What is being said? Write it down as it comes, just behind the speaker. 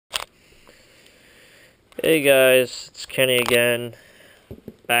Hey guys, it's Kenny again,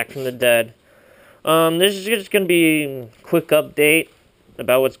 back from the dead. This is just gonna be a quick update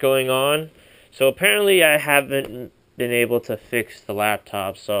about what's going on. So apparently I haven't been able to fix the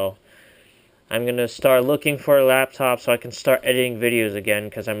laptop, so I'm gonna start looking for a laptop so I can start editing videos again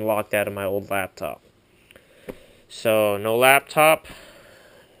because I'm locked out of my old laptop. So no laptop,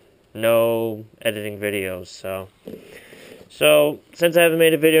 no editing videos, So, since I haven't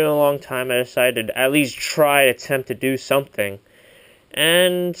made a video in a long time, I decided to at least try to attempt to do something.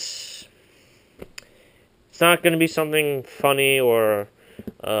 And it's not going to be something funny or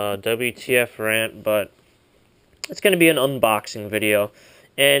WTF rant, but it's going to be an unboxing video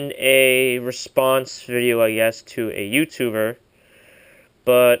and a response video, I guess, to a YouTuber.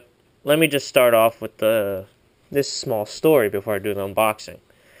 But let me just start off with this small story before I do the unboxing.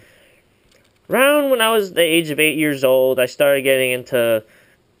 Around when I was the age of 8 years old, I started getting into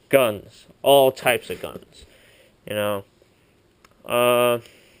guns, all types of guns, you know.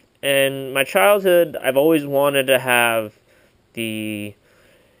 In my childhood, I've always wanted to have the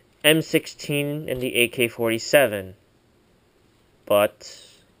M16 and the AK-47, but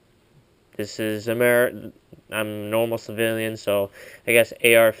this is I'm a normal civilian, so I guess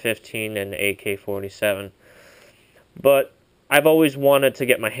AR-15 and AK-47, but I've always wanted to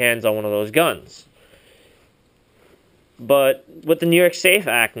get my hands on one of those guns. But with the New York Safe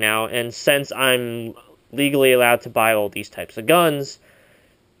Act now, and since I'm legally allowed to buy all these types of guns,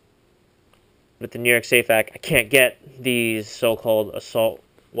 with the New York Safe Act, I can't get these so-called assault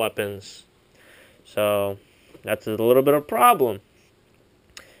weapons. So that's a little bit of a problem.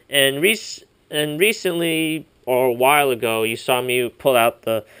 And recently, or a while ago, you saw me pull out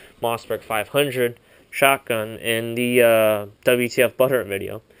the Mossberg 500 shotgun in the WTF Butthurt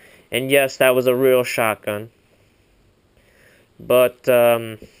video. And yes, that was a real shotgun. But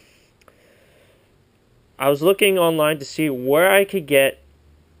I was looking online to see where I could get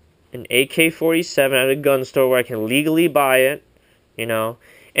an AK-47 at a gun store where I can legally buy it, you know,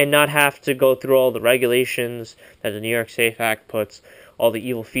 and not have to go through all the regulations that the New York Safe Act puts, all the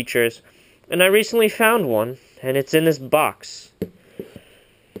evil features. And I recently found one, and it's in this box.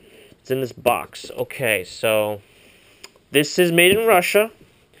 Okay, so this is made in Russia,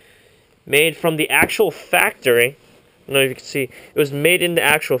 made from the actual factory. I don't know if you can see. It was made in the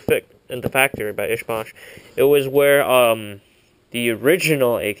actual factory by Ishbosh. It was where the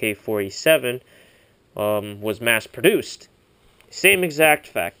original AK-47 was mass produced. Same exact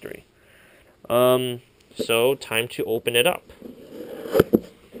factory. So time to open it up.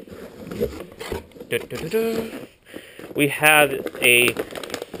 We have a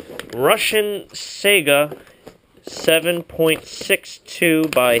Russian Saiga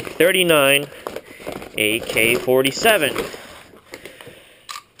 7.62 by 39 AK-47.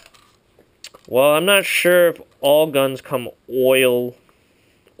 Well, I'm not sure if all guns come oiled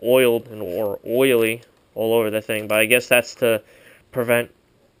or oily all over the thing, but I guess that's to prevent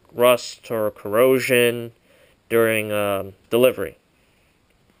rust or corrosion during delivery.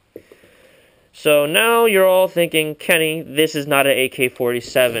 So now you're all thinking, Kenny, this is not an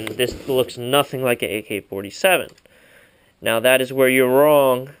AK-47. This looks nothing like an AK-47. Now that is where you're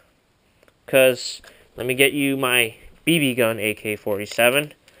wrong, because let me get you my BB gun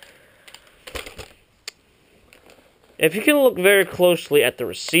AK-47. If you can look very closely at the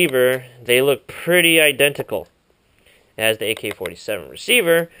receiver, they look pretty identical. It has the AK-47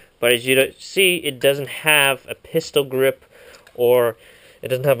 receiver, but as you see, it doesn't have a pistol grip, or it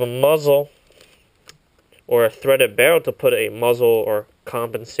doesn't have a muzzle or a threaded barrel to put a muzzle or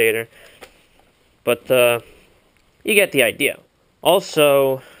compensator. But you get the idea.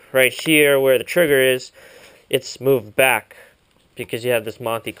 Also, right here where the trigger is, it's moved back because you have this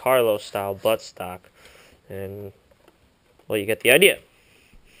Monte Carlo style buttstock. And, well, you get the idea.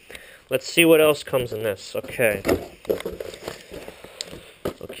 Let's see what else comes in this. Okay,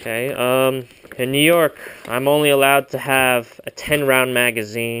 in New York, I'm only allowed to have a 10-round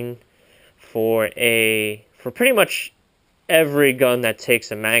magazine for pretty much every gun that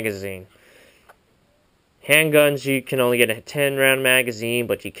takes a magazine. Handguns, you can only get a 10-round magazine,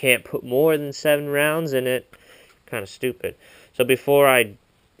 but you can't put more than 7 rounds in it. Kind of stupid. So before I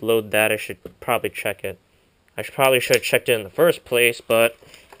load that, I should probably check it. I probably should have checked it in the first place, but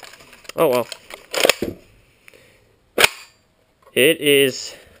oh well. It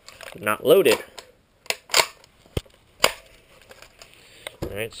is not loaded.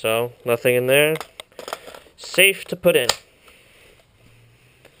 Alright, so nothing in there. Safe to put in.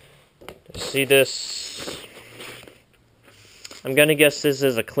 See this? I'm gonna guess this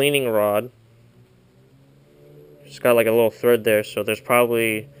is a cleaning rod. It's got like a little thread there, so there's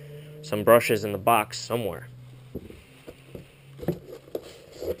probably some brushes in the box somewhere.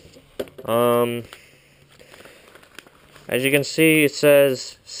 As you can see, it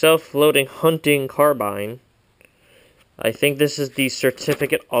says self-loading hunting carbine. I think this is the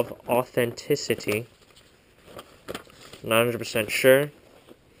certificate of authenticity. Not 100% sure.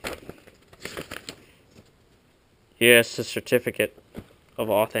 Yes, a certificate of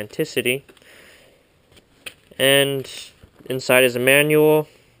authenticity. And inside is a manual.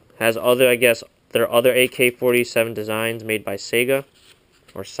 Has other, I guess, there are other AK-47 designs made by Saiga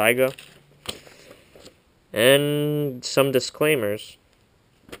or Saiga. And some disclaimers.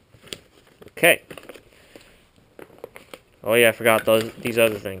 Okay. Oh yeah, I forgot these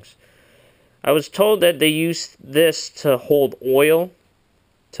other things. I was told that they use this to hold oil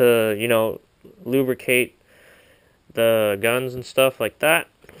to, you know, lubricate the guns and stuff like that.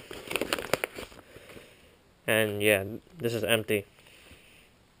 And yeah, this is empty.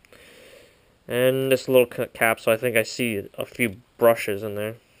 And this little cap, so I think I see a few brushes in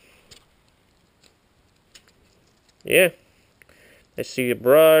there. Yeah. I see a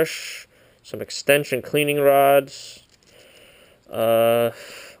brush, some extension cleaning rods. Yeah,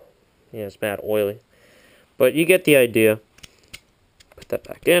 it's bad oily. But you get the idea. Put that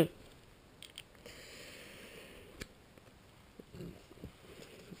back in.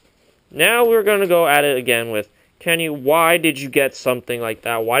 Now we're going to go at it again with, Kenny, why did you get something like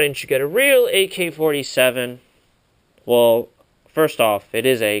that? Why didn't you get a real AK-47? Well, first off, it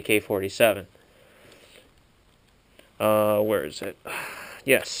is a AK-47. Where is it?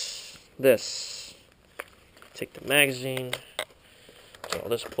 Yes, this. Take the magazine. All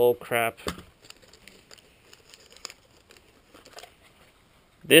this bull crap.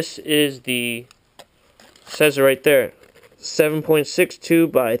 This is the, says it right there,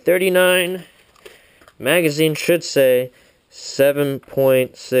 7.62 by 39. Magazine should say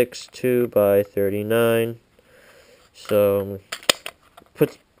 7.62 by 39. So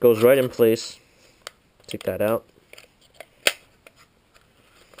goes right in place. Take that out.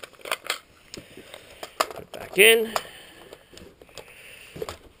 Put it back in.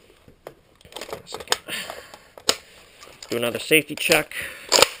 Do another safety check.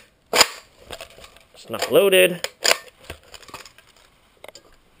 It's not loaded.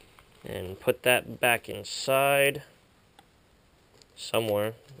 And put that back inside.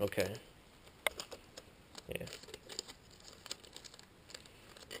 Somewhere. Okay. Yeah.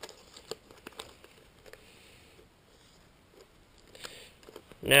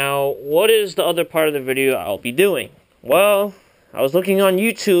 Now, what is the other part of the video I'll be doing? Well, I was looking on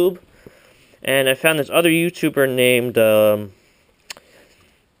YouTube, and I found this other YouTuber named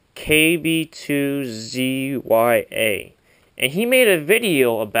KB2ZYA. And he made a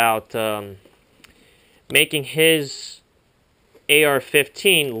video about making his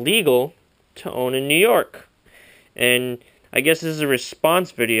AR-15 legal to own in New York. And I guess this is a response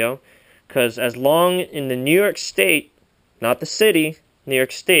video, because as long in the New York State, not the city, New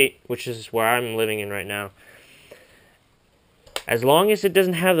York State, which is where I'm living in right now, as long as it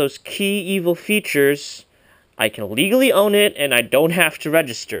doesn't have those key evil features, I can legally own it and I don't have to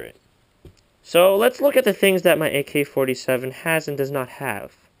register it. So let's look at the things that my AK-47 has and does not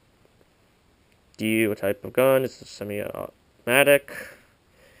have. What type of gun? It's a semi-automatic.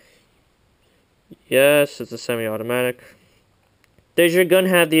 Yes, it's a semi-automatic. Does your gun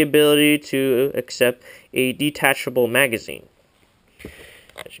have the ability to accept a detachable magazine?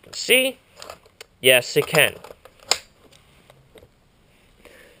 As you can see, yes, it can.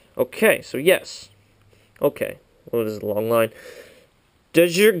 Okay, so yes. Okay, well, this is a long line.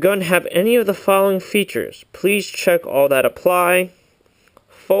 Does your gun have any of the following features? Please check all that apply.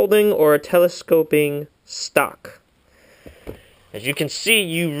 Folding or telescoping stock. As you can see,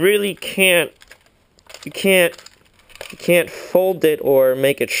 you really can't fold it or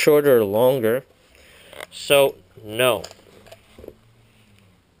make it shorter or longer. So, no.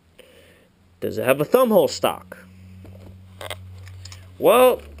 Does it have a thumb hole stock?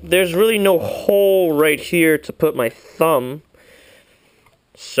 Well, there's really no hole right here to put my thumb.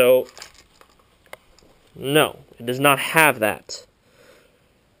 So, no, it does not have that.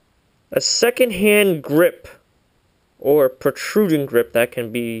 A second-hand grip or protruding grip that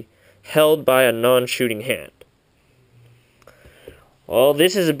can be held by a non-shooting hand. Well,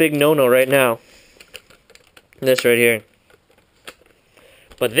 this is a big no-no right now. This right here.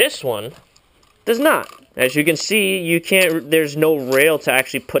 But this one does not. As you can see, there's no rail to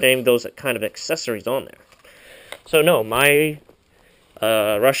actually put any of those kind of accessories on there. So no, my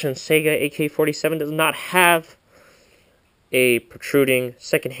Russian Saiga AK-47 does not have a protruding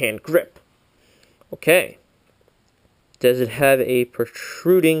second-hand grip. Okay. Does it have a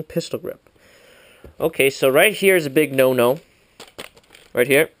protruding pistol grip? Okay, so right here is a big no-no. Right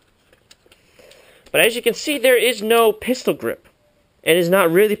here. But as you can see, there is no pistol grip. It is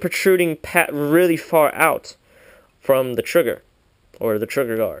not really protruding really far out from the trigger or the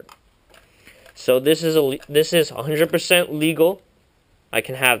trigger guard. So this is 100% legal. I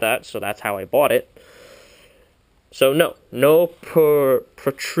can have that, so that's how I bought it. So no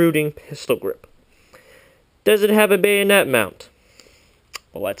protruding pistol grip. Does it have a bayonet mount?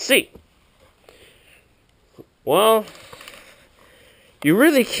 Well, let's see. Well, you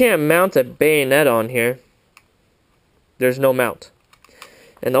really can't mount a bayonet on here. There's no mount.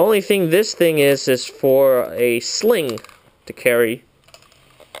 And the only thing this thing is for a sling to carry.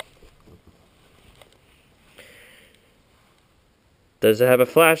 Does it have a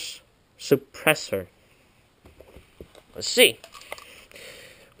flash suppressor? Let's see.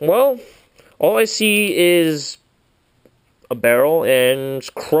 Well, all I see is a barrel and it's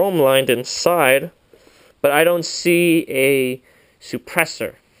chrome lined inside, but I don't see a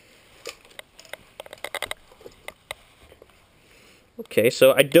suppressor. Okay,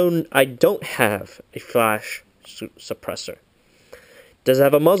 so I don't have a flash suppressor. Does it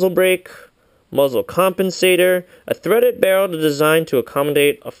have a muzzle brake, muzzle compensator, a threaded barrel designed to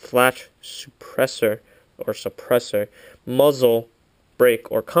accommodate a flash suppressor or suppressor, muzzle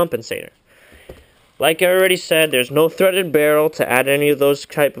brake or compensator? Like I already said, there's no threaded barrel to add any of those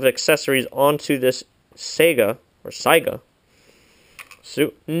type of accessories onto this Saiga or Saiga.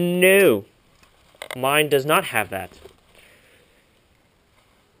 So no, mine does not have that.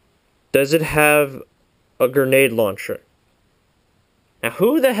 Does it have a grenade launcher? Now,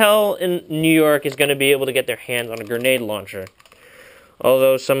 who the hell in New York is going to be able to get their hands on a grenade launcher?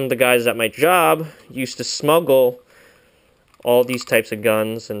 Although some of the guys at my job used to smuggle all these types of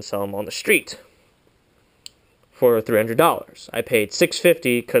guns and sell them on the street for $300. I paid $650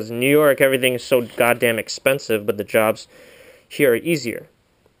 because in New York everything is so goddamn expensive, but the jobs here are easier.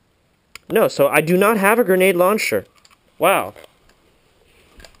 No, so I do not have a grenade launcher. Wow.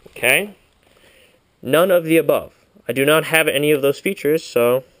 Okay. None of the above. I do not have any of those features,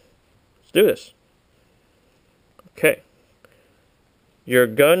 so let's do this. Okay. Your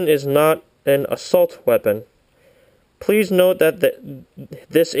gun is not an assault weapon. Please note that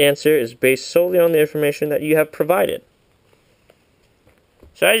this answer is based solely on the information that you have provided.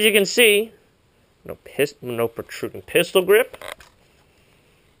 So as you can see, no protruding pistol grip,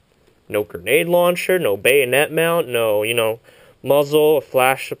 no grenade launcher, no bayonet mount, no, muzzle, a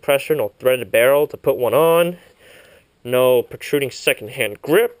flash suppressor, no threaded barrel to put one on, no protruding second-hand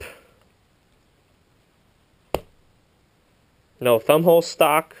grip, no thumbhole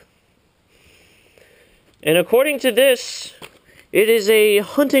stock. And according to this, it is a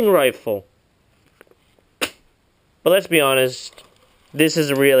hunting rifle. But let's be honest, this is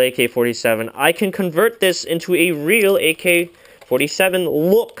a real AK-47. I can convert this into a real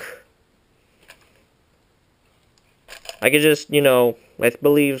AK-47 look. I could just, I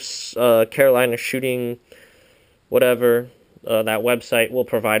believe Carolina Shooting, whatever, that website will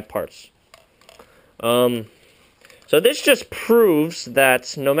provide parts. So this just proves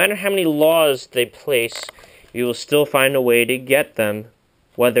that no matter how many laws they place, you will still find a way to get them,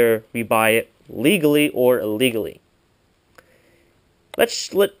 whether we buy it legally or illegally.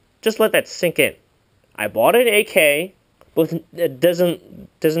 Just let that sink in. I bought an AK, but it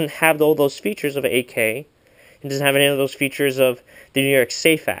doesn't have all those features of an AK. It doesn't have any of those features of the New York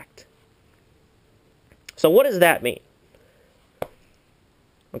SAFE Act. So what does that mean?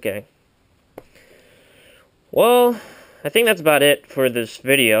 Okay. Well, I think that's about it for this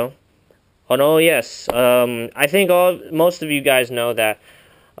video. Oh no, yes. I think most of you guys know that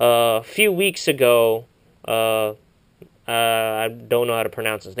a few weeks ago, I don't know how to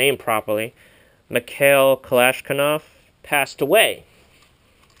pronounce his name properly, Mikhail Kalashnikov passed away.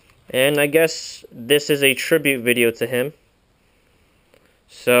 And I guess this is a tribute video to him.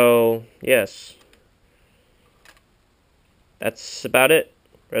 So, yes. That's about it.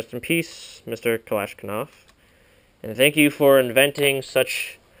 Rest in peace, Mr. Kalashnikov. And thank you for inventing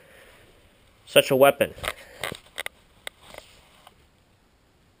such a weapon.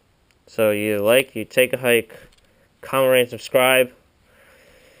 So you take a hike, comment, rate, and subscribe.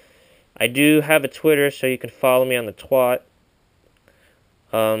 I do have a Twitter, so you can follow me on the twat.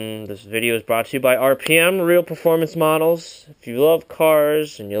 This video is brought to you by RPM, Real Performance Models. If you love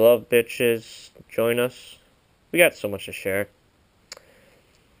cars and you love bitches, join us. We got so much to share.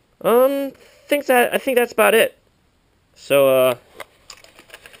 I think that's about it. So,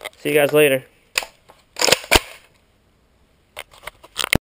 see you guys later.